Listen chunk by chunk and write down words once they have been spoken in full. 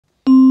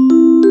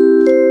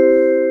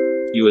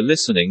You are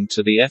listening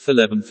to the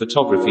F11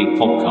 Photography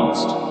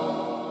Podcast.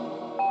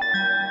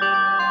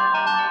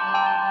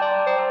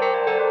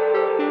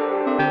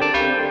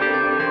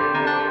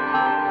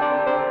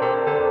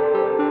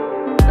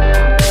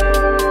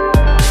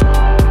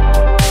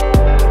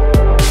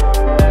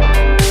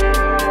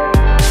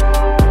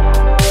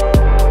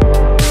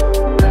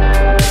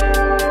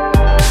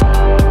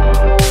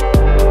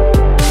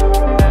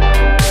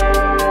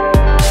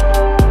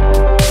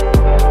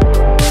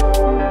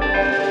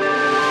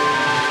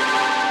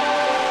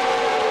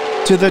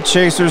 To the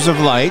chasers of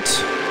light,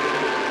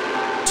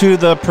 to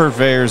the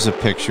purveyors of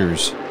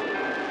pictures,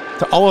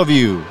 to all of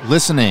you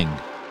listening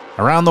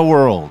around the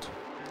world,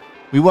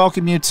 we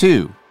welcome you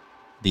to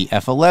the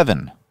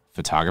F11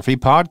 Photography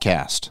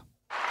Podcast.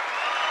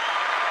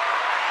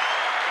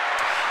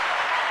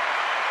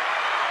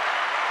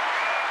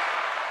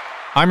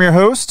 I'm your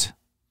host,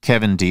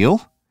 Kevin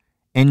Deal,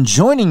 and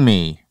joining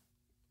me,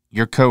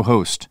 your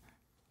co-host,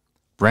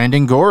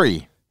 Brandon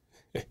Gorrie.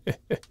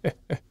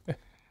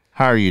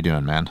 How are you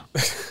doing, man?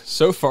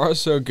 So far,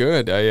 so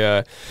good.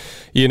 As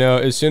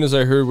soon as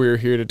I heard we were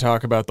here to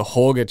talk about the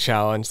Holga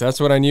challenge, that's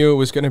when I knew it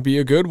was going to be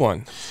a good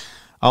one.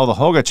 Oh, the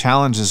Holga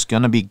challenge is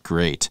going to be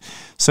great.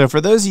 So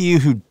for those of you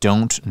who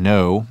don't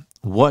know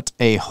what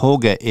a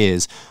Holga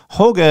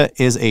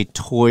is a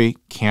toy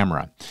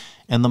camera.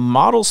 And the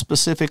model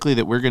specifically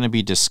that we're going to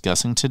be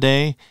discussing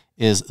today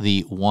is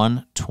the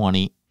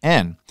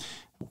 120N.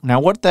 Now,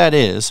 what that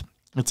is,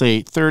 it's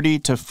a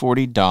 $30 to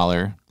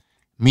 $40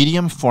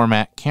 medium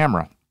format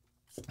camera.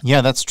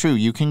 Yeah, that's true.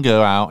 You can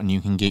go out and you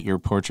can get your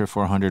Portra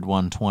 400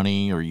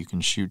 120, or you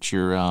can shoot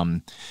your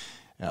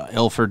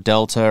Ilford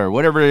Delta or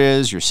whatever it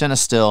is, your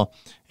Cinestill,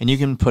 and you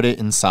can put it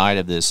inside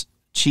of this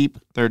cheap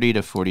 $30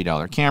 to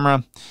 $40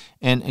 camera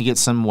and get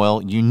some,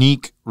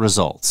 unique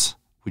results.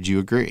 Would you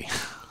agree?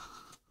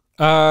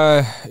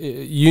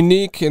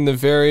 Unique in the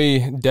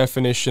very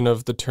definition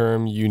of the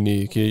term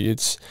unique.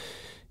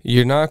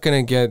 You're not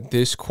going to get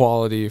this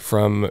quality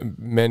from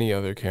many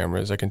other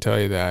cameras, I can tell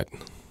you that.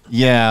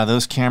 Yeah,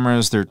 those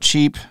cameras, they're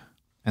cheap,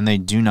 and they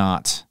do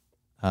not,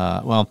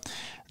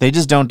 they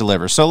just don't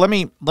deliver. So let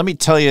me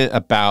tell you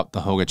about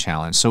the Holga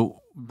challenge.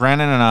 So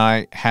Brandon and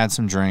I had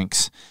some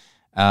drinks,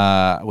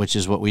 which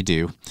is what we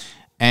do,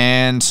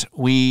 and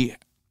we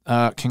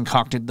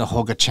concocted the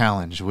Holga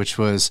challenge, which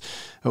was,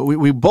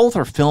 we both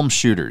are film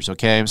shooters,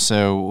 okay?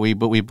 So we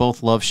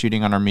both love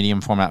shooting on our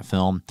medium format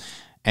film.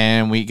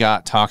 And we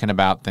got talking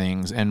about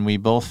things, and we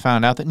both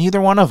found out that neither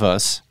one of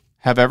us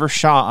have ever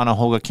shot on a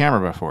Holga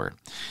camera before.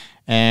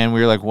 And we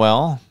were like,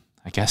 well,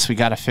 I guess we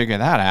got to figure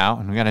that out,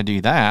 and we got to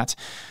do that.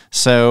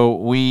 So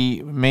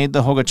we made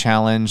the Holga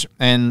challenge,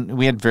 and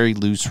we had very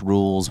loose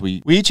rules.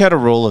 We each had a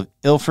roll of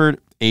Ilford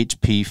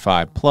HP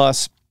 5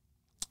 Plus,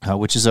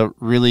 which is a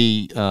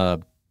really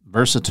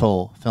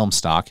versatile film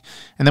stock,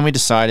 and then we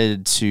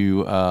decided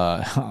to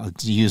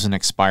use an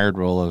expired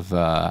roll of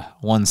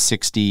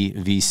 160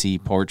 VC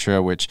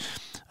Portra, which,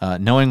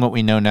 knowing what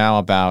we know now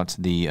about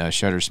the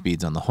shutter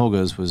speeds on the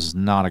Holgas, was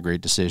not a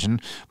great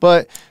decision,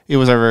 but it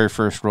was our very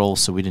first roll,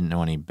 so we didn't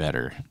know any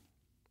better.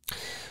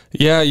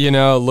 Yeah,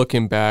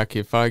 looking back,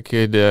 if I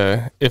could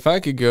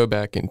go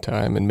back in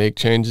time and make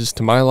changes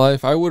to my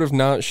life, I would have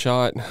not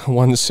shot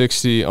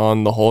 160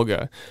 on the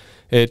Holga.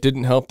 It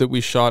didn't help that we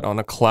shot on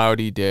a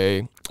cloudy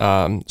day,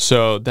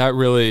 so that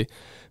really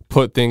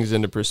put things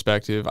into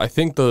perspective. I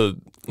think the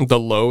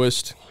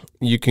lowest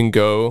you can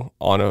go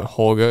on a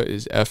Holga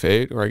is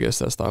f8, or I guess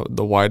that's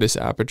the widest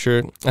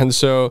aperture. And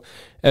so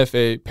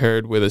f8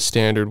 paired with a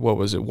standard,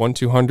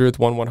 1/200th,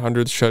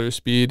 1/100th shutter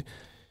speed?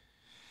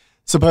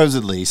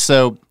 Supposedly.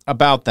 So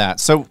about that.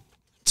 So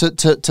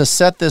to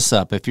set this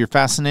up, if you're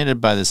fascinated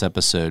by this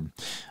episode,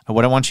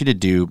 what I want you to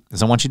do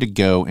is I want you to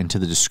go into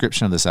the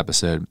description of this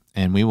episode,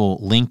 and we will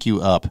link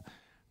you up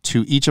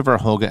to each of our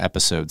Holga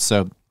episodes.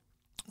 So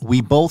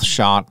we both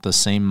shot the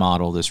same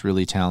model, this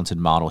really talented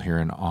model here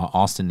in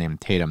Austin named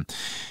Tatum,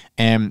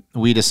 and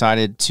we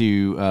decided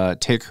to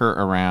take her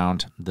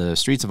around the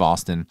streets of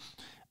Austin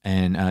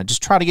and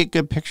just try to get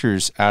good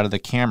pictures out of the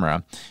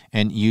camera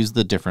and use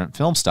the different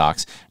film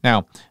stocks.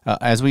 Now,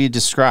 as we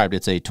described,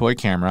 it's a toy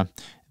camera.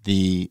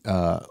 The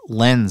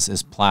lens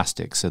is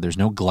plastic, so there's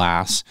no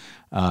glass.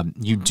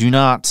 You do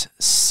not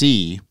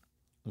see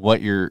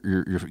what you're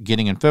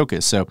getting in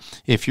focus. So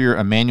if you're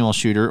a manual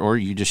shooter or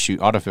you just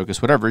shoot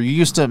autofocus, whatever, you're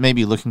used to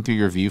maybe looking through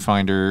your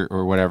viewfinder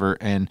or whatever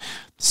and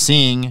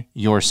seeing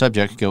your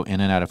subject go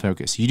in and out of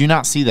focus. You do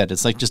not see that.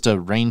 It's like just a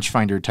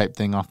rangefinder type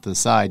thing off to the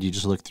side. You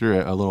just look through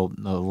it, a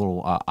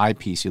little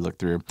eyepiece you look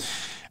through.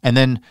 And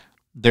then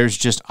there's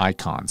just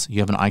icons.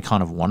 You have an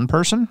icon of one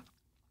person,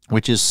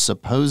 which is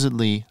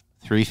supposedly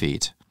 3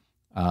 feet.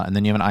 And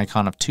then you have an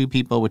icon of 2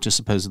 people, which is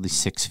supposedly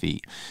 6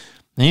 feet.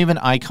 Then you have an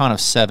icon of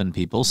 7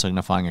 people,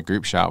 signifying a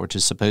group shot, which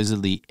is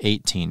supposedly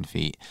 18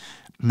 feet.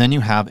 And then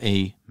you have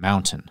a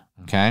mountain,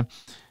 okay?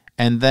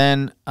 And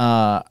then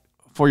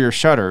for your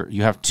shutter,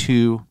 you have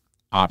 2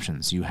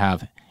 options. You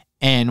have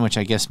N, which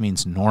I guess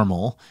means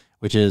normal,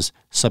 which is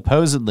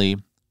supposedly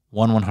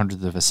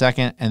 1/100th of a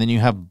second. And then you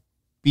have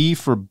B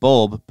for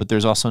bulb, but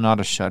there's also not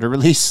a shutter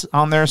release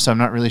on there, so I'm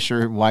not really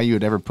sure why you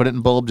would ever put it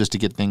in bulb, just to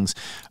get things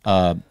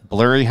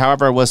blurry.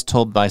 However, I was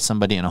told by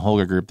somebody in a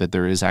Holga group that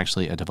there is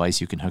actually a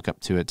device you can hook up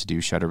to it to do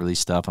shutter release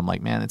stuff. I'm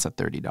like, man, it's a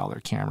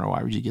 $30 camera.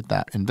 Why would you get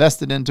that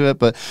invested into it?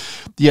 But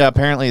yeah,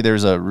 apparently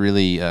there's a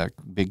really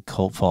big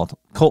cult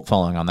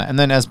following on that. And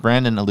then, as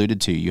Brandon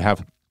alluded to, you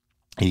have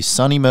a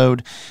sunny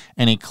mode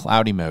and a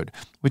cloudy mode,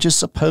 which is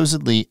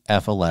supposedly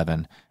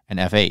F11 and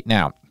F8.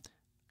 Now,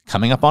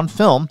 coming up on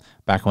film,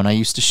 back when I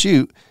used to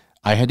shoot,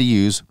 I had to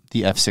use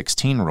the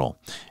F16 rule.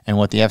 And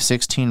what the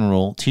F16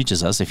 rule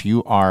teaches us, if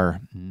you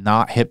are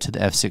not hip to the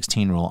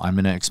F16 rule, I'm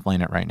going to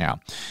explain it right now.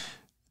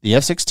 The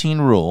F16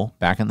 rule,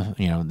 back in the,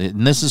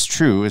 and this is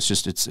true, it's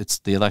just, it's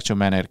the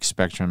electromagnetic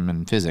spectrum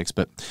and physics,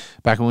 but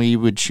back when we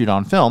would shoot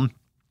on film,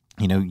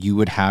 you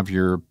would have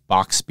your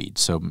box speed.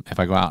 So if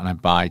I go out and I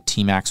buy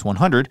T-Max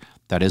 100,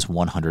 that is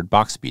 100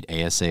 box speed,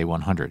 ASA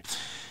 100.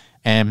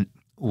 And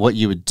what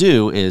you would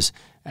do is,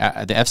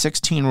 the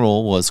F16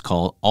 rule was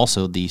called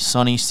also the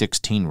Sunny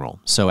 16 rule.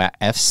 So at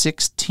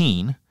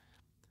F16,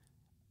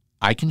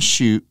 I can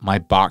shoot my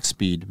box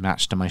speed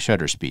matched to my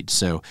shutter speed.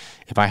 So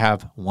if I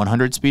have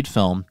 100 speed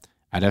film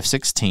at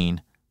F16,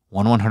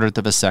 1/100th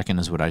of a second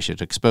is what I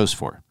should expose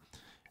for.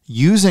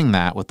 Using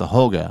that with the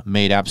Holga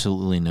made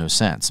absolutely no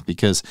sense,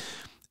 because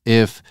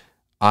if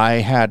I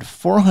had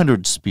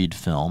 400 speed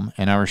film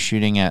and I was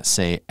shooting at,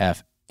 say,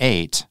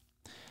 F8,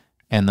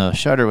 and the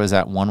shutter was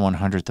at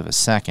 1/100th of a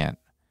second,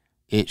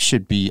 it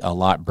should be a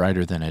lot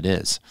brighter than it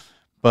is.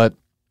 But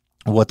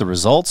what the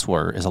results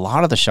were is a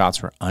lot of the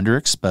shots were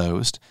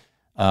underexposed.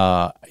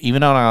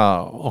 Even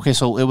on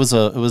so it was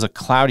a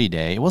cloudy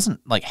day. It wasn't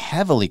like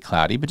heavily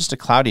cloudy, but just a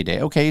cloudy day.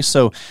 Okay,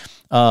 so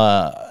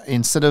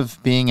instead of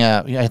being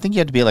at, I think you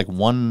had to be like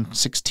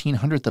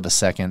 1/1600th of a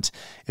second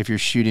if you're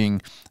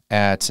shooting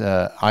at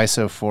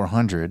ISO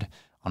 400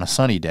 on a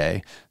sunny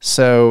day.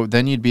 So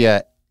then you'd be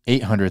at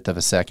 800th of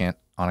a second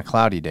on a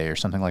cloudy day or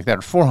something like that,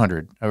 or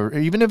 400, or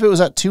even if it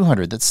was at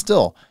 200, that's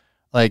still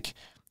like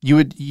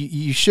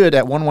you should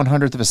at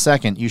 1/100th of a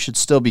second, you should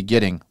still be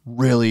getting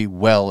really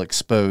well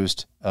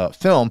exposed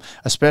film,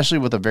 especially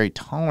with a very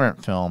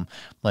tolerant film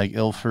like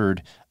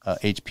Ilford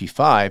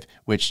HP5,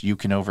 which you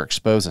can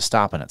overexpose a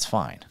stop and it's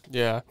fine.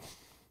 Yeah.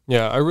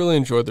 Yeah, I really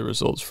enjoyed the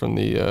results from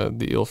the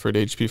Ilford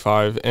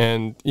HP5,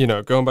 and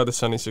going by the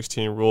Sunny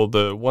 16 rule,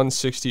 the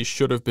 160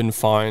 should have been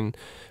fine.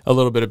 A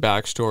little bit of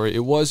backstory: it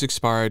was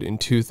expired in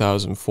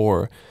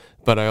 2004,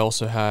 but I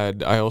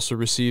also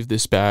received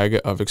this bag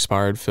of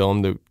expired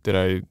film that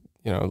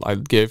I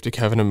gave to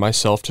Kevin and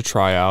myself to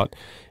try out,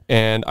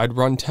 and I'd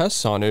run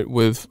tests on it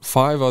with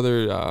five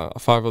other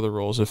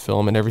rolls of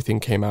film, and everything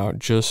came out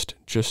just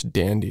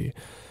dandy.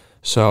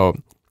 So.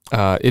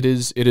 It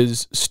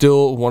is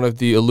still one of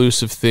the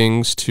elusive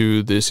things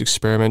to this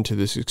experiment, to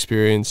this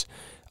experience,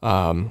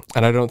 and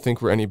I don't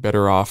think we're any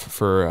better off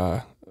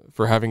for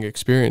having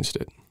experienced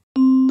it.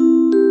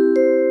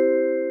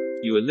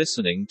 You are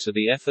listening to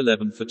the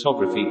F11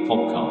 Photography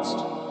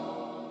Podcast.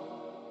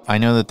 I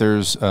know that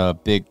there's a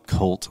big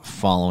cult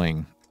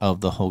following of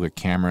the Holga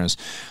cameras,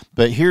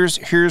 but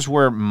here's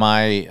where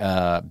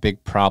my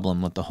big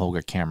problem with the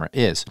Holga camera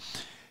is.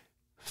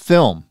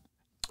 Film.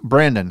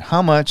 Brandon,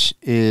 how much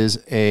is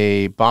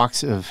a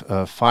box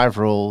of 5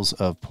 rolls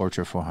of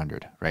Portra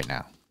 400 right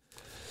now?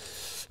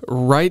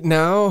 Right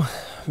now,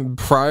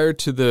 prior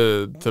to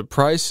the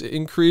price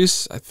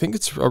increase, I think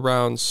it's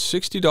around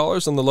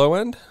 $60 on the low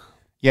end.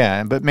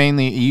 Yeah, but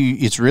mainly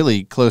it's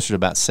really closer to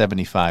about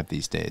 $75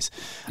 these days.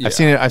 Yeah.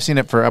 I've seen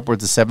it for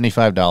upwards of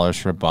 $75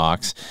 for a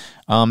box.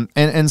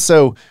 And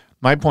so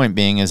my point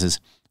being is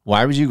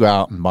why would you go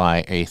out and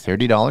buy a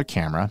 $30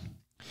 camera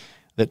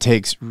that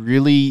takes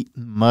really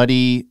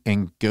muddy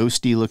and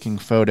ghosty looking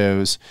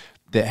photos,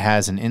 that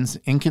has an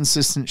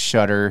inconsistent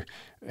shutter,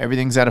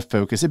 everything's out of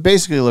focus? It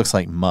basically looks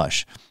like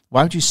mush.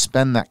 Why would you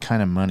spend that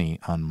kind of money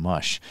on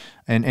mush?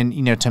 And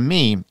to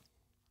me,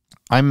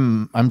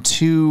 I'm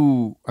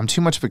too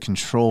much of a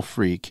control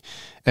freak.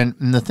 And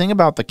the thing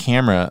about the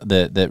camera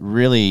that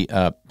really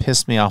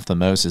pissed me off the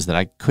most is that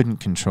I couldn't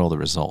control the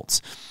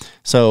results.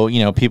 So,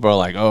 people are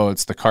like, oh,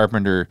 it's the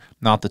carpenter,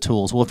 not the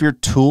tools. Well, if your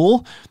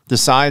tool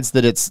decides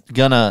that it's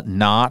gonna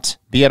not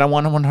be at a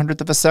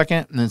 1/100th of a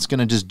second and it's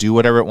gonna just do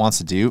whatever it wants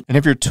to do, and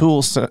if your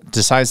tool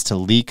decides to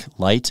leak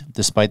light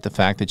despite the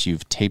fact that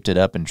you've taped it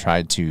up and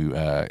tried to,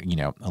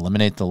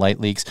 eliminate the light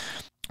leaks,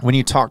 when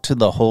you talk to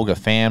the Holga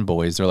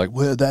fanboys, they're like,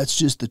 well, that's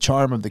just the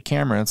charm of the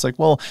camera. And it's like,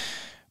 well,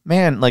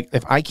 man, like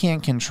if I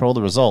can't control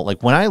the result,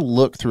 like when I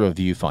look through a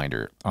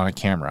viewfinder on a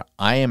camera,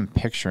 I am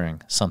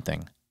picturing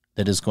something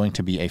that is going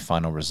to be a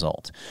final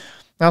result.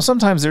 Now,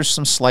 sometimes there's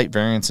some slight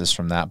variances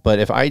from that, but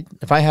if I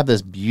have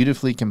this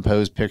beautifully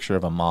composed picture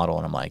of a model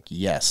and I'm like,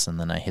 yes, and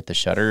then I hit the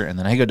shutter and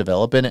then I go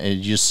develop it and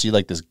you just see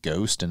like this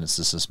ghost and it's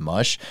just this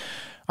mush,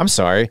 I'm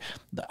sorry,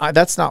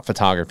 that's not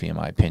photography in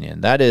my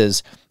opinion. That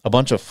is a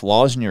bunch of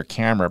flaws in your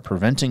camera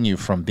preventing you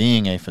from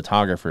being a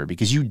photographer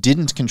because you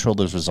didn't control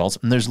those results,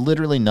 and there's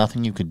literally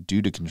nothing you could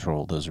do to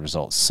control those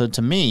results. So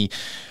to me,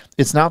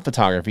 it's not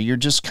photography. You're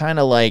just kind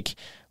of like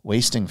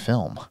wasting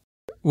film.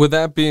 with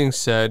that being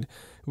said,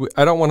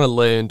 I don't want to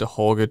lay into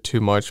Holga too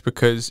much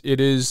because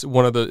it's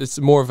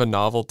more of a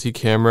novelty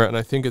camera, and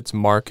I think it's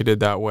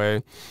marketed that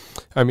way.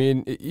 I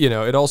mean,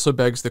 it also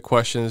begs the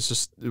question, it's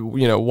just,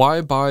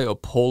 why buy a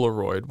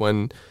Polaroid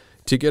when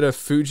to get a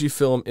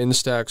Fujifilm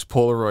Instax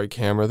Polaroid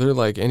camera, they're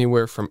like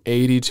anywhere from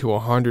 80 to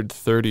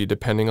 130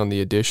 depending on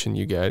the edition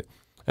you get.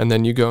 And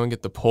then you go and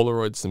get the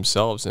Polaroids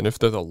themselves. And if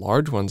they're the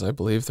large ones, I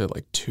believe they're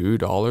like $2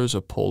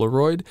 a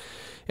Polaroid.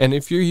 And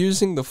if you're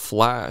using the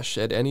flash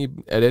at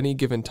any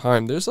given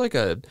time, there's like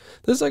a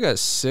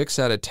 6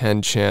 out of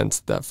 10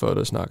 chance that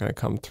photo's not going to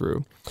come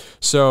through.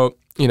 So,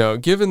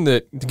 given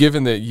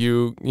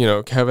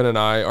that Kevin and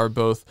I are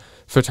both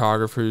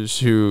photographers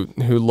who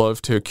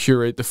love to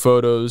curate the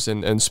photos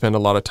and spend a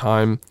lot of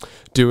time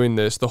doing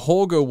this, the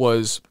Holga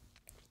was,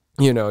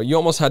 you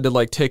almost had to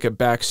like take a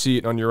back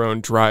seat on your own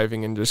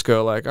driving and just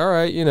go like, all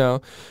right,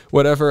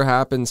 whatever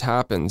happens,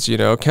 happens.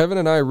 Kevin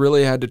and I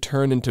really had to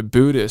turn into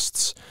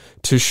Buddhists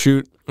to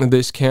shoot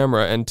this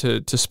camera and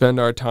to spend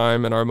our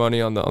time and our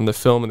money on the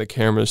film and the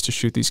cameras to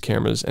shoot these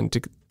cameras. And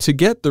to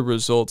get the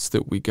results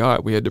that we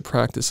got, we had to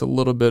practice a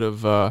little bit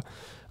of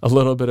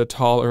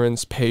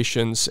tolerance,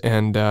 patience,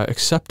 and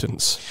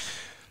acceptance.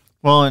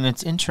 Well, and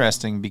it's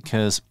interesting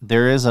because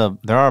there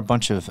are a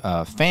bunch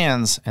of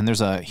fans, and there's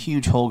a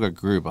huge Holga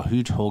group, a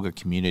huge Holga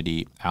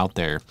community out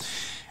there.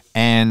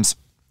 And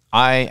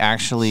I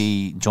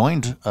actually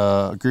joined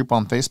a group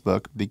on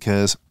Facebook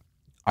because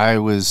I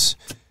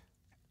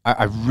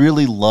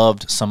really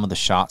loved some of the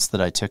shots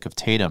that I took of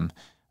Tatum,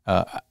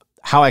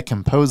 how I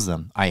composed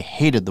them. I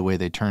hated the way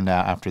they turned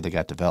out after they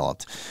got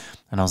developed.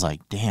 And I was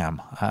like,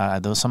 damn,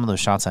 some of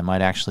those shots I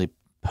might actually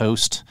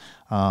post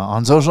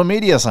on social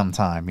media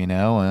sometime,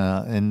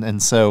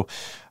 and so,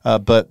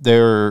 but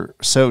they're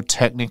so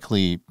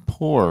technically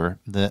poor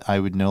that I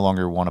would no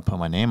longer want to put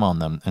my name on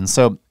them. And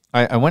so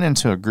I went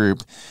into a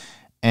group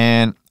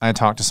and I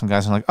talked to some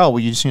guys and like, oh, well,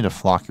 you just need to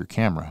flock your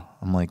camera.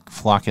 I'm like,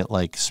 flock it,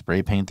 like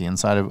spray paint the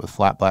inside of it with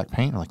flat black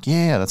paint. I'm like,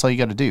 yeah, that's all you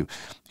got to do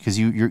because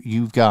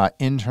you've got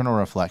internal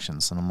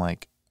reflections. And I'm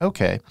like,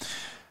 okay.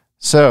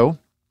 So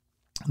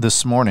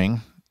this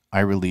morning I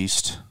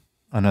released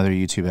another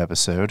YouTube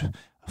episode,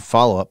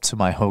 follow-up to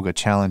my Holga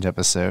Challenge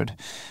episode,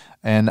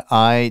 and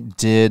I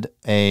did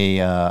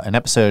an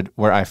episode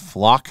where I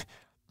flock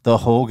the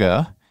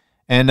Holga,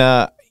 and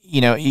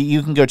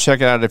you can go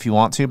check it out if you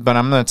want to, but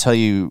I'm going to tell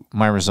you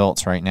my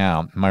results right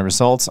now. My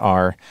results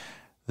are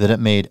that it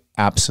made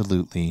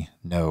absolutely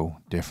no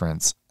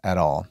difference at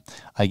all.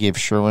 I gave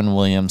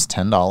Sherwin-Williams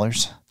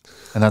 $10,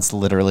 and that's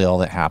literally all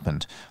that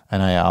happened.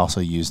 And I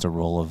also used a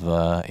roll of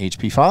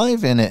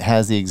HP5, and it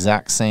has the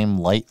exact same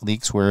light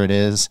leaks where it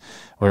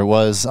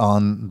was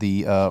on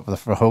the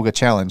Holga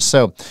Challenge.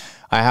 So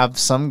I have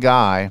some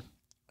guy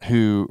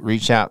who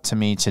reached out to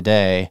me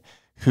today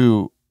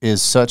who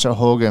is such a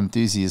Holga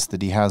enthusiast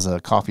that he has a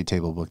coffee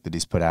table book that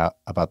he's put out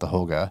about the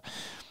Holga,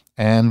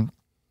 and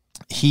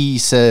he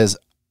says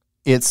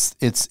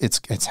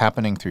it's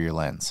happening through your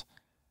lens.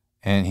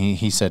 And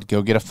he said,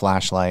 go get a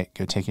flashlight,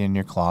 go take it in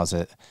your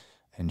closet,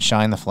 and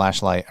shine the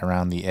flashlight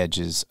around the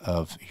edges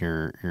of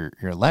your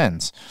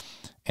lens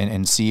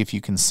and see if you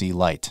can see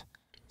light.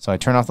 So I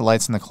turn off the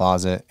lights in the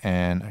closet,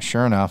 and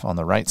sure enough, on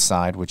the right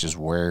side, which is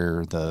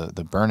where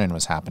the burn-in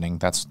was happening,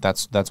 that's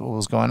what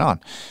was going on.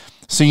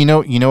 So you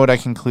know what I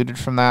concluded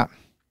from that?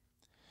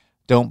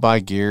 Don't buy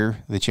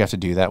gear that you have to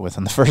do that with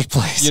in the first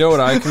place. You know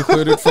what I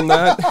concluded from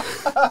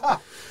that?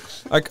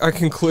 I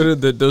concluded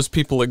that those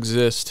people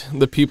exist.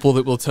 The people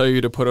that will tell you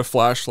to put a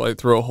flashlight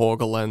through a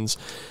Holga lens.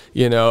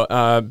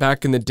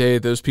 Back in the day,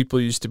 those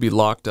people used to be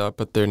locked up,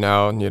 but they're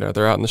now,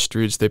 they're out in the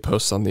streets. They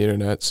post on the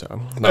internet,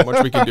 so not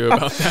much we can do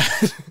about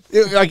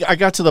that. I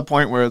got to the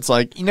point where it's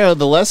like, the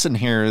lesson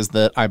here is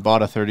that I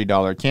bought a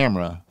 $30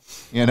 camera,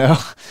 and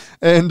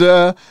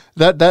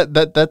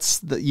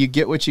that's you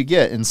get what you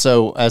get. And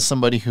so, as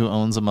somebody who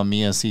owns a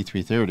Mamiya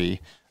C330.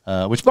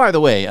 Which, by the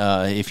way,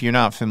 if you're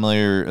not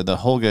familiar, the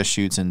Holga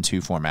shoots in two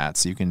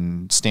formats. You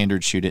can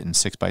standard shoot it in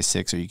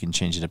 6x6, or you can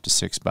change it up to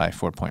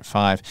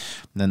 6x4.5.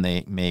 Then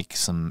they make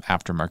some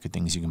aftermarket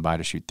things you can buy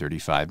to shoot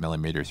 35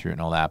 millimeter through it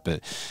and all that.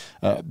 But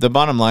the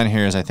bottom line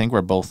here is I think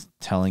we're both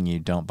telling you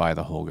don't buy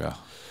the Holga.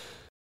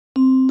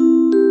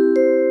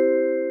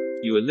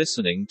 You are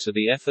listening to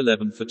the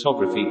F11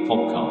 Photography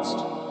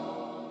Podcast.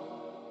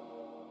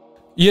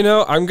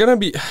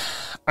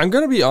 I'm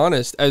going to be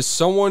honest, as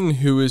someone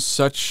who is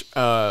such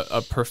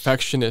a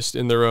perfectionist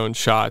in their own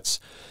shots,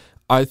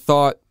 I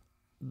thought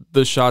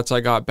the shots I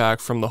got back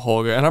from the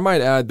Holga, and I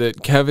might add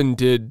that Kevin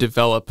did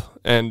develop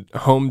and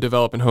home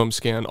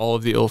scan all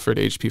of the Ilford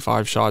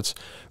HP5 shots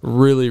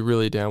really,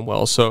 really damn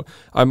well. So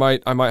I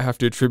might have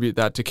to attribute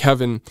that to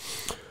Kevin.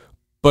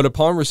 But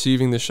upon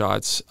receiving the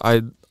shots,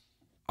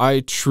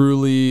 I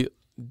truly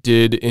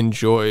did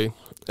enjoy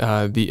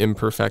the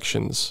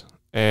imperfections,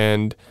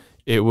 and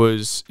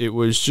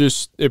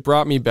it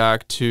brought me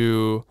back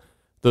to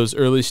those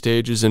early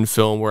stages in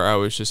film where I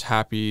was just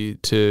happy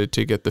to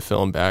get the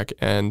film back.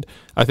 And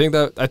I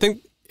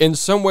think in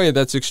some way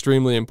that's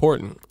extremely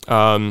important.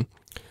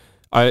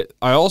 I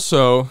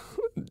also,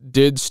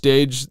 did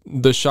stage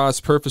the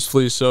shots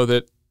purposefully so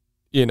that,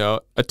 you know,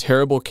 a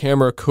terrible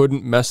camera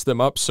couldn't mess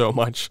them up so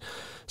much.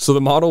 So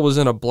the model was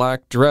in a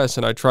black dress,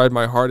 and I tried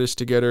my hardest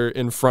to get her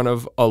in front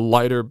of a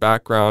lighter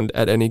background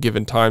at any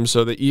given time,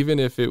 so that even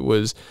if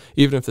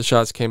the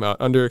shots came out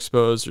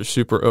underexposed or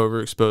super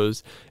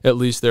overexposed, at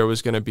least there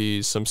was going to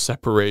be some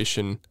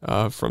separation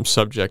from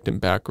subject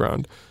and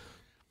background.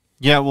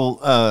 Yeah,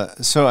 well,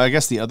 so I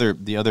guess the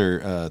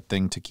other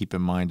thing to keep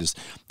in mind is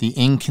the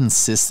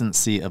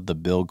inconsistency of the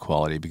build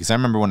quality. Because I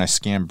remember when I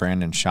scanned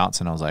Brandon's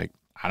shots, and I was like,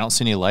 I don't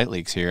see any light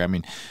leaks here. I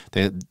mean,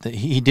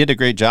 he did a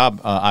great job,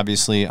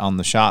 obviously, on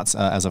the shots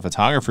as a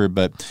photographer,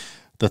 but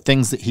the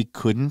things that he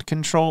couldn't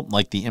control,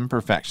 like the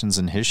imperfections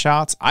in his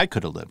shots, I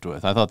could have lived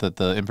with. I thought that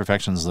the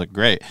imperfections looked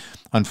great.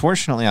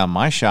 Unfortunately, on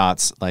my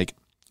shots, like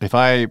if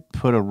I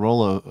put a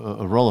roll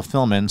of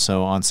film in,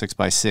 so on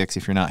 6x6,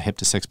 if you're not hip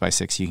to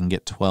 6x6, you can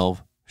get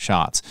 12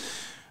 shots.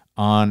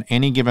 On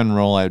any given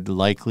roll, I'd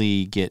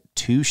likely get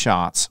 2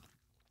 shots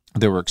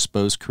that were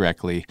exposed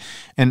correctly.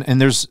 And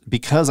there's,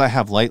 because I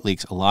have light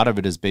leaks, a lot of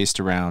it is based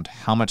around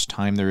how much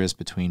time there is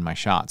between my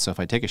shots. So if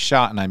I take a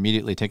shot and I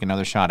immediately take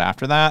another shot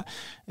after that,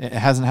 it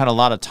hasn't had a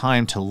lot of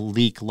time to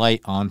leak light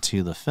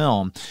onto the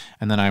film,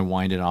 and then I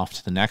wind it off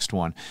to the next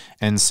one.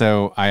 And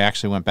so I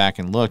actually went back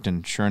and looked,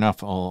 and sure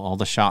enough, all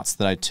the shots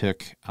that I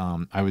took,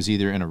 I was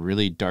either in a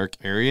really dark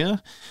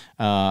area,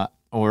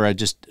 or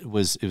it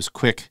was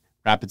quick,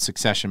 rapid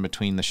succession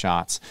between the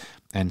shots.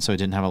 And so I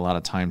didn't have a lot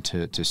of time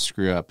to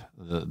screw up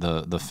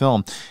the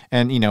film.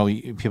 And, you know,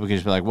 people could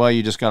just be like, well,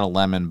 you just got a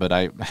lemon. But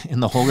in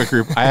the Holga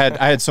group, I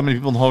had so many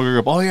people in the Holga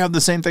group, oh, yeah, the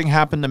same thing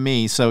happened to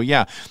me. So,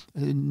 yeah,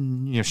 you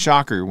know,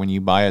 shocker, when you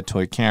buy a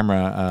toy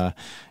camera,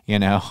 you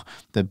know,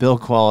 the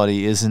build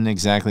quality isn't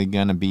exactly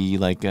going to be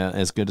like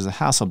as good as a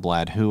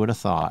Hasselblad. Who would have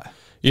thought?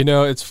 You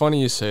know, it's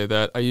funny you say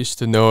that. I used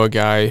to know a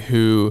guy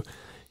who...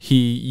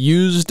 he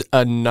used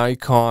a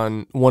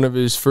Nikon, one of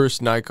his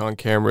first Nikon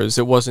cameras.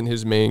 It wasn't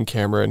his main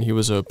camera, and he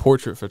was a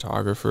portrait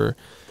photographer.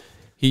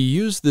 He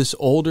used this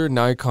older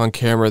Nikon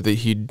camera that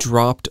he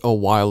dropped a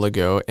while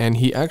ago, and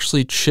he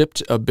actually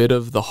chipped a bit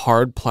of the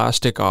hard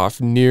plastic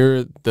off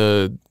near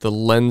the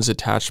lens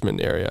attachment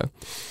area.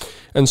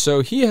 And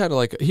so he had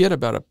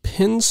about a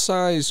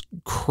pin-sized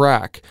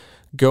crack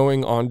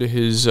going onto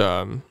his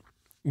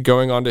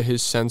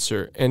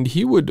sensor, and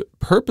he would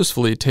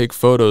purposefully take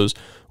photos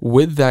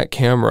with that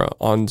camera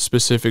on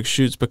specific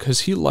shoots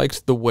because he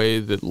liked the way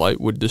that light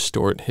would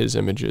distort his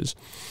images.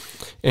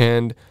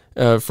 And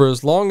for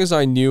as long as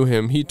I knew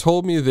him, he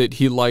told me that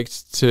he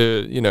liked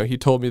to, you know, he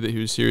told me that he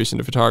was serious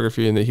into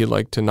photography and that he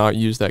liked to not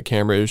use that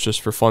camera. It was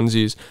just for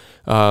funsies.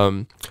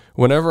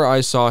 Whenever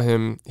I saw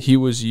him, he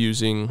was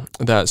using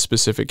that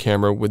specific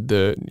camera with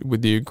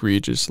the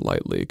egregious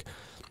light leak.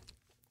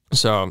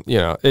 So, you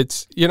know,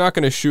 you're not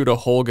going to shoot a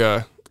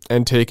Holga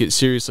and take it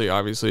seriously.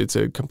 Obviously, it's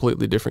a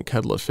completely different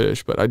kettle of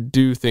fish, but I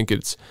do think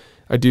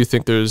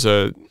there's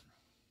a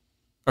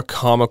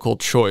comical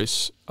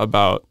choice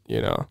about,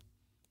 you know,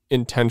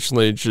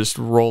 intentionally just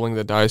rolling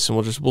the dice, and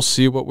we'll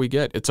see what we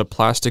get. It's a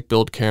plastic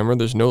build camera.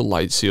 There's no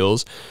light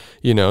seals.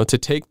 You know, to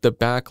take the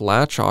back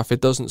latch off, it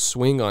doesn't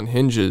swing on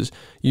hinges.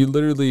 You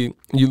literally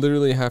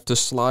have to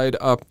slide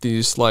up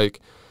these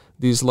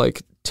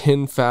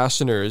tin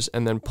fasteners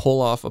and then pull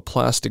off a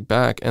plastic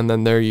back, and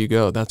then there you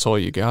go. That's all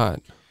you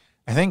got.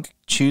 I think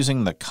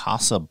choosing the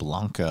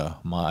Casablanca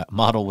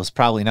model was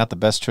probably not the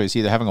best choice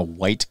either. Having a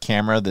white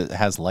camera that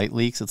has light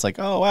leaks, it's like,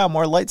 oh, wow,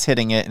 more light's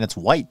hitting it, and it's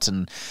white.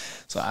 And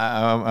so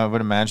I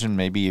would imagine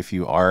maybe if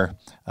you are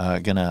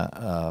going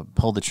to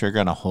pull the trigger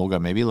on a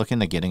Holga, maybe look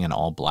into getting an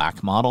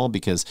all-black model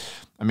because,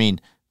 I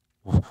mean,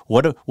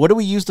 what do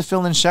we use to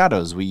fill in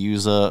shadows? We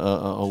use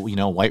a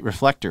white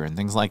reflector and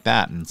things like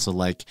that. And so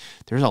like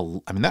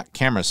that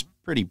camera's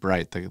pretty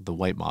bright, the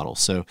white model.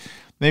 So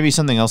maybe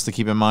something else to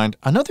keep in mind.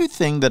 Another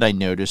thing that I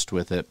noticed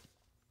with it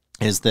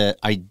is that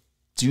I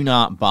do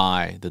not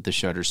buy that the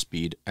shutter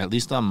speed, at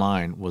least on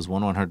mine, was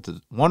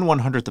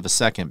 1/100th of a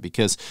second,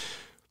 because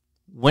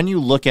when you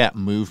look at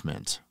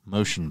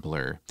motion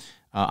blur,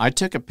 I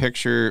took a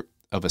picture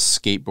of a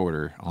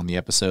skateboarder on the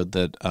episode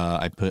that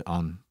I put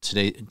on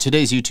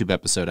today's YouTube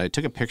episode. I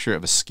took a picture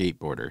of a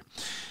skateboarder,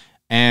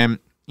 and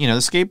you know,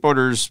 the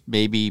skateboarder's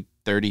maybe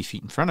 30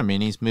 feet in front of me,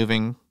 and he's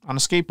moving on a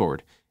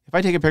skateboard. If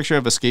I take a picture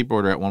of a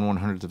skateboarder at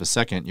 1/100th of a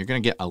second, you're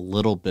going to get a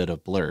little bit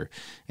of blur.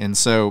 And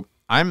so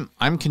I'm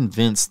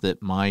convinced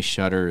that my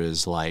shutter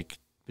is like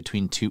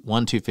between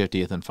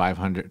 1/250th and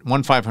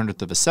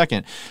 1/500th of a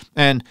second.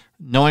 And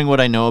knowing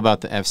what I know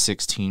about the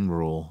f/16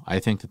 rule, I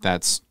think that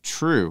that's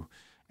true.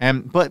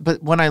 And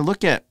but when I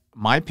look at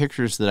my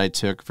pictures that I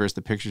took versus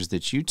the pictures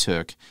that you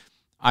took,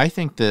 I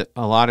think that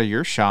a lot of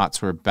your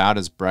shots were about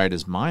as bright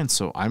as mine.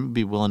 So I would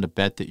be willing to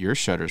bet that your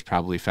shutter is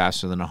probably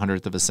faster than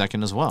 1/100th of a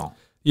second as well.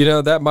 You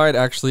know, that might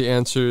actually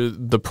answer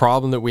the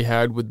problem that we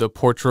had with the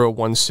Portra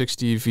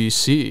 160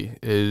 VC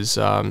is,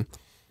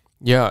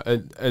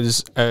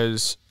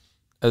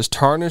 as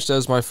tarnished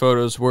as my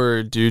photos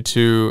were due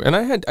to, and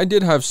I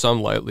did have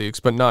some light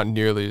leaks, but not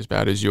nearly as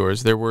bad as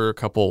yours. There were a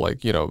couple,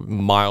 like, you know,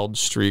 mild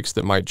streaks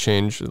that might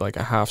change like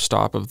a half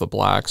stop of the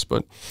blacks,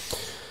 but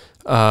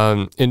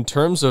in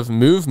terms of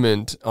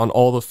movement on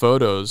all the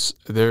photos,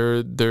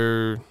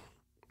 they're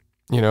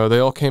you know, they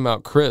all came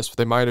out crisp.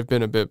 They might have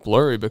been a bit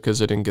blurry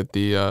because I didn't get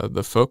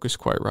the focus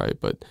quite right,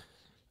 but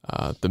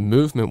the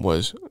movement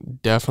was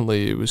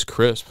definitely, it was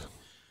crisp.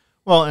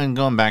 Well, and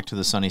going back to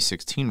the Sunny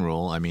 16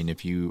 rule, I mean,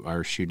 if you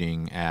are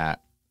shooting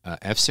at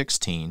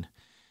f16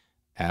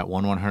 at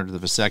 1/100th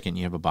of a second,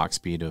 you have a box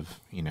speed of,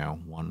 you know,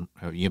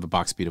 you have a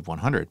box speed of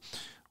 100.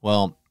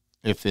 Well,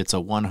 if it's a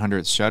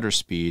 100th shutter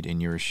speed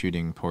and you're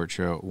shooting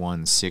portrait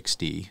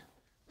 160,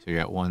 so you're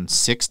at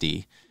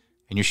 160,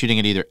 and you're shooting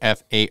at either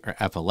f8 or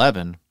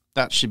f11,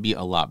 that should be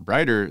a lot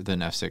brighter than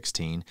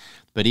f16.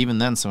 But even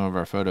then, some of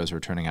our photos are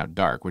turning out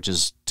dark, which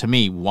is, to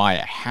me, why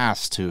it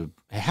has to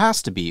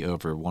be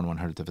over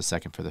 1/100th of a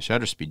second for the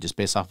shutter speed, just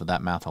based off of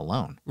that math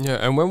alone. Yeah,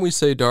 and when we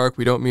say dark,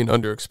 we don't mean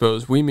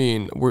underexposed. We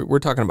mean we're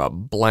talking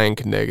about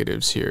blank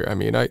negatives here. I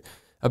mean,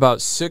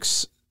 about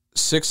six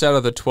out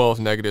of the 12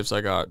 negatives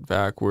I got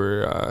back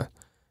were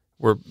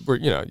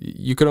you know,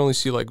 you could only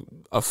see like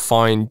a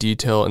fine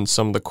detail in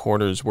some of the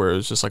corners where it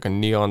was just like a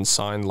neon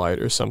sign light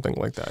or something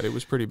like that. It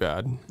was pretty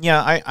bad.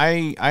 Yeah,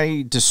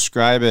 I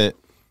describe it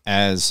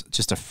as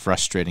just a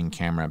frustrating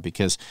camera,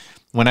 because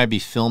when I'd be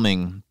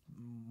filming,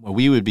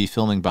 we would be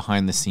filming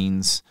behind the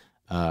scenes,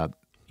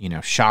 you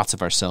know, shots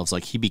of ourselves.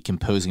 Like, he'd be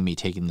composing me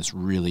taking this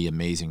really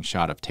amazing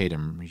shot of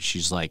Tatum.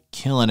 She's like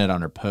killing it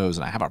on her pose,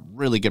 and I have a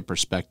really good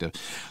perspective.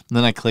 And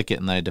then I click it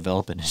and then I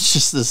develop it, and it's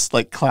just this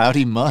like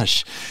cloudy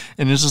mush.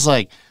 And it's just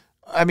like,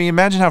 I mean,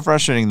 imagine how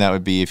frustrating that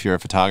would be if you're a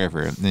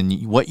photographer. And then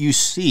what you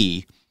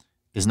see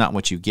is not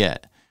what you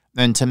get.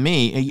 And to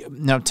me,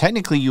 now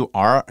technically you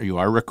are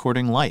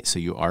recording light, so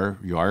you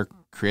are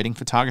creating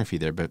photography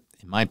there, but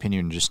in my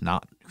opinion, you're just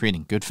not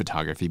creating good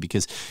photography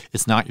because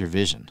it's not your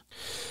vision.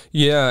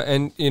 Yeah,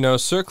 and you know,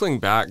 circling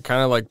back,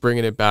 kind of like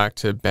bringing it back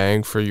to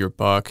bang for your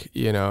buck,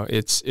 you know,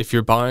 it's if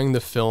you're buying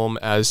the film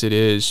as it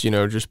is, you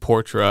know, just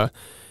portrait,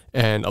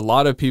 and a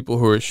lot of people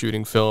who are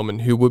shooting film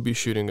and who would be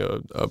shooting a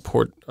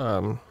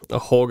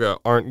Holga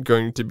aren't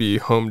going to be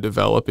home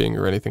developing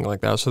or anything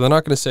like that, so they're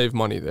not going to save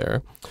money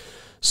there.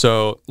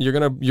 So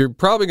you're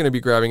probably gonna be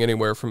grabbing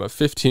anywhere from a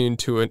 $15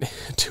 to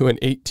an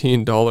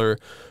 $18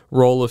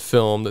 roll of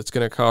film that's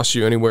gonna cost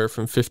you anywhere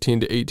from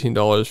 $15 to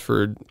 $18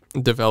 for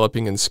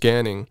developing and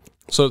scanning.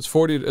 So it's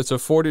a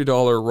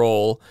 $40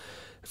 roll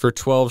for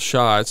 12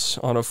 shots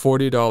on a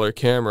 $40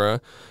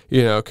 camera.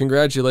 You know,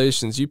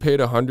 congratulations, you paid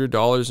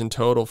 $100 in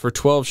total for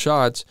 12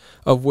 shots,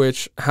 of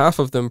which half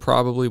of them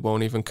probably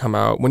won't even come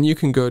out. When you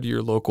can go to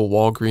your local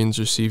Walgreens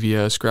or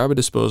CVS, grab a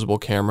disposable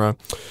camera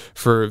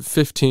for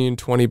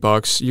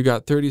 $15-20, you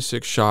got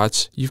 36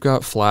 shots, you've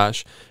got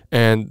flash,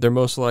 and they're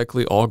most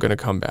likely all going to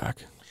come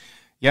back.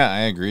 Yeah,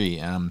 I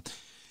agree.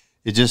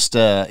 It just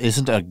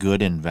isn't a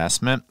good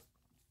investment,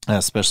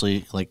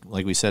 especially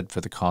like we said,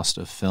 for the cost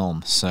of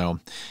film. So,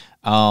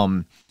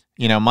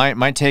 you know,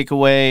 my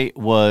takeaway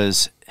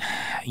was,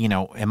 you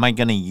know, am I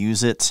going to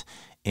use it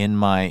in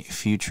my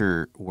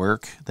future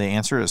work? The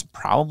answer is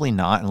probably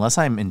not, unless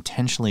I'm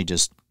intentionally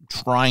just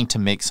trying to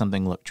make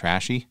something look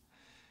trashy.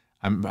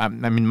 I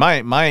mean,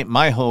 my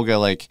Holga,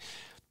 like,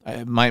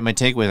 my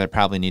takeaway is I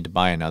probably need to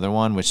buy another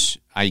one, which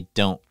I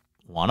don't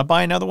want to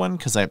buy another one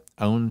because I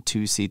own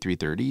two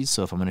C330s.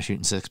 So if I'm going to shoot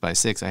in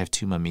 6x6, I have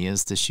two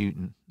Mamiyas to shoot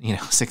in, you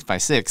know,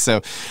 6x6. So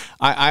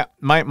my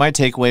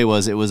takeaway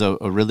was it was a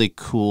really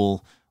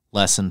cool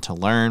lesson to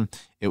learn.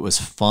 It was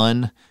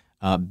fun,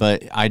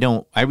 but I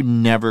would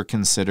never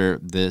consider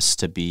this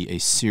to be a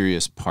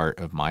serious part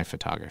of my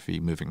photography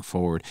moving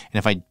forward. And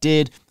if I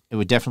did, it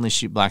would definitely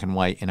shoot black and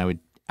white, and I would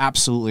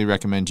absolutely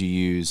recommend you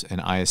use an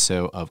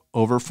ISO of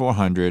over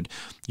 400.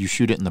 You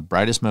shoot it in the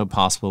brightest mode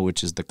possible,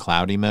 which is the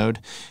cloudy mode.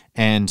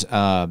 And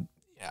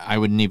I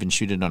wouldn't even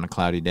shoot it on a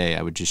cloudy day.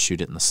 I would just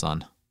shoot it in the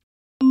sun.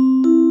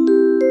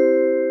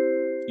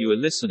 You are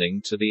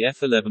listening to the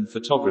F11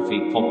 Photography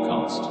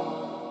Podcast.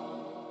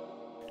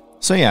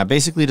 So yeah,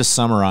 basically to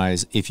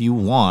summarize, if you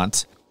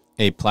want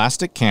a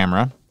plastic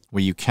camera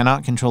where you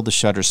cannot control the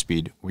shutter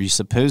speed, where you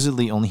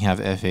supposedly only have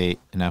f8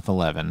 and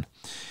f11,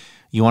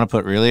 you want to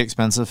put really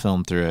expensive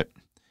film through it,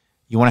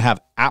 you want to have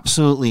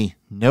absolutely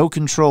no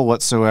control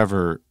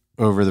whatsoever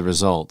over the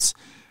results,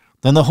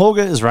 then the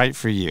Holga is right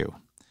for you.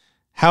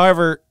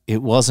 However,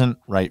 it wasn't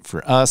right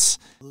for us.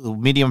 The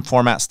medium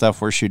format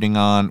stuff we're shooting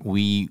on,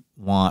 we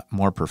want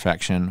more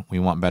perfection. We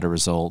want better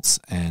results.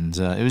 And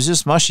it was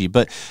just mushy.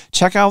 But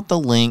check out the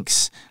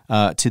links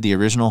to the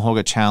original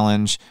Holga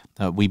challenge.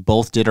 We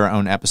both did our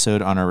own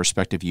episode on our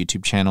respective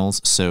YouTube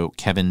channels. So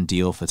Kevin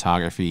Deal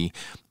Photography,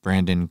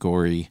 Brandon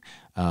Gorrie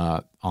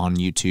on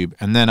YouTube.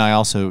 And then I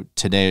also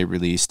today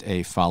released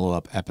a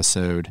follow-up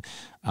episode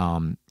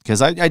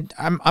because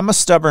I'm a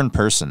stubborn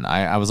person.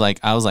 I was like,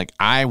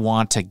 I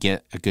want to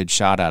get a good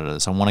shot out of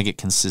this. I want to get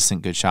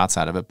consistent good shots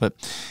out of it. But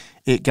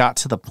it got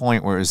to the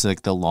point where it was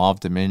like the law of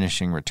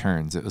diminishing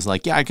returns. It was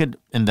like, yeah, I could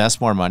invest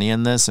more money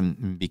in this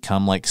and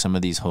become like some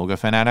of these Holga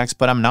fanatics,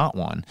 but I'm not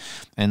one.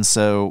 And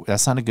so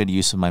that's not a good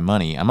use of my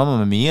money. I'm a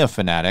Mamiya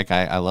fanatic.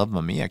 I love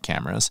Mamiya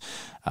cameras.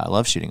 I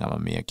love shooting on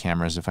Mamiya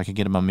cameras. If I could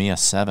get a Mamiya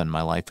 7,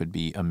 my life would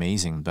be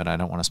amazing, but I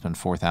don't want to spend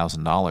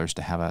 $4,000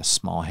 to have a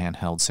small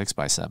handheld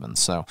 6x7.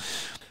 So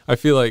I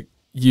feel like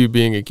you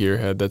being a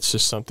gearhead, that's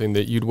just something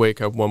that you'd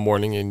wake up one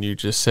morning and you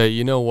just say,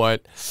 you know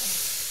what?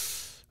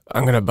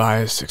 I'm going to buy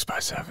a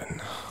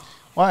 6x7.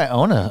 Well, I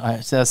own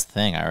that's the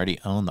thing. I already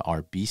own the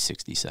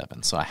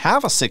RB67, so I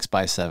have a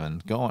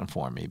 6x7 going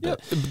for me.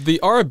 But yeah, the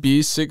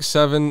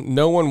RB67,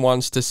 no one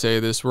wants to say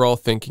this. We're all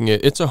thinking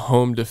it. It's a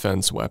home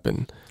defense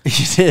weapon.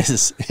 It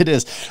is. It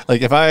is.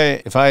 Like if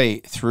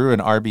I threw an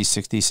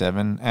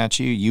RB67 at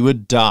you, you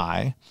would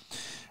die,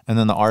 and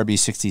then the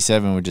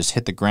RB67 would just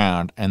hit the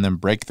ground and then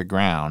break the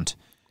ground,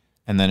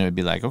 and then it would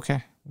be like,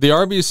 okay. The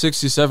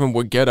RB67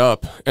 would get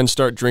up and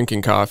start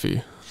drinking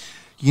coffee.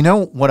 You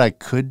know what I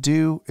could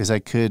do is I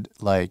could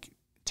like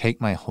take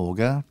my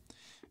Holga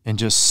and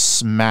just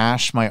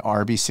smash my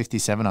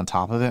RB67 on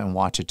top of it and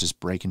watch it just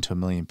break into a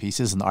million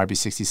pieces. And the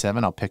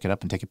RB67, I'll pick it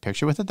up and take a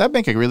picture with it. That'd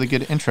make a really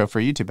good intro for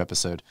a YouTube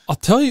episode. I'll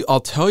tell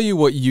you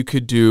what you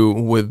could do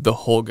with the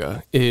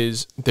Holga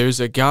is there's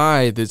a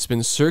guy that's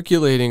been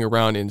circulating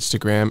around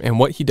Instagram, and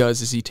what he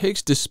does is he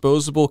takes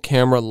disposable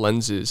camera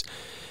lenses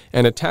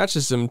and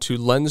attaches them to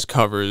lens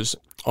covers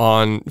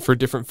for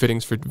different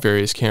fittings for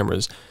various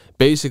cameras.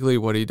 Basically,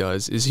 what he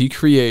does is he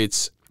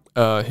creates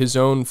his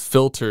own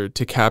filter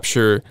to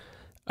capture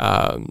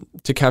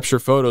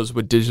photos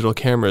with digital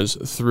cameras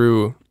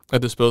through a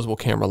disposable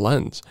camera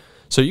lens.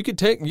 So you could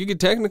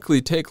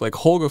technically take like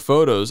Holga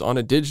photos on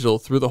a digital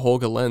through the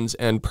Holga lens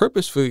and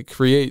purposefully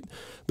create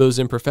those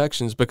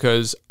imperfections,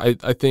 because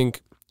I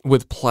think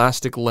with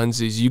plastic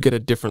lenses you get a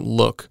different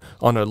look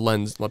on a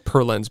lens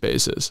per lens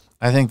basis.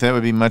 I think that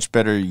would be much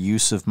better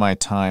use of my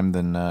time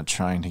than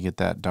trying to get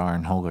that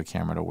darn Holga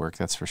camera to work.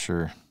 That's for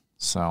sure.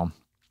 So,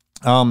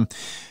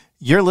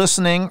 you're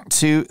listening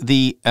to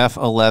the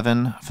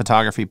F11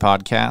 Photography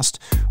Podcast.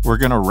 We're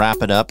going to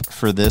wrap it up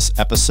for this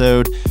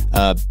episode.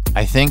 I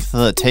think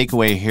the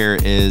takeaway here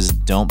is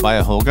don't buy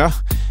a Holga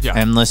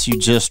unless you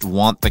just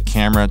want the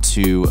camera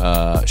to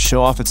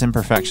show off its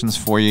imperfections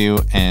for you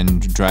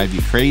and drive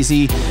you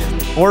crazy.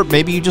 Or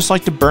maybe you just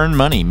like to burn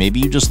money.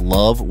 Maybe you just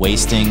love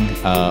wasting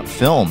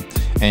film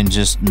and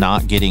just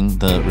not getting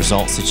the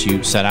results that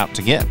you set out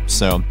to get.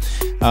 So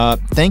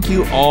thank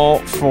you all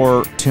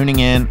for tuning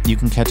in. You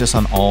can catch us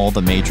on all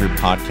the major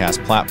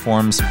podcast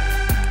platforms.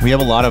 We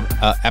have a lot of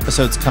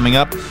episodes coming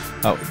up.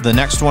 The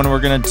next one we're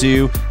going to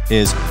do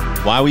is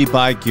why we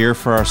buy gear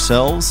for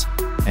ourselves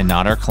and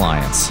not our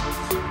clients.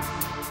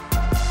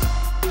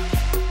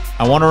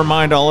 I want to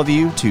remind all of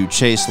you to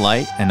chase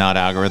light and not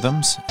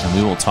algorithms, and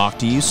we will talk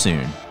to you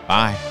soon.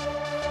 Bye.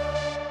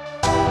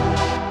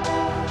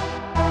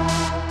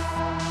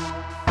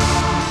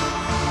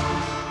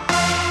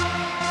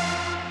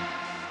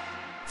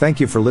 Thank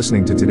you for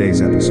listening to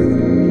today's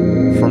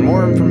episode. For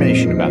more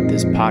information about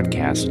this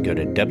podcast, go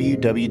to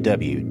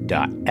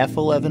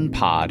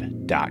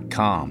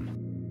www.f11pod.com.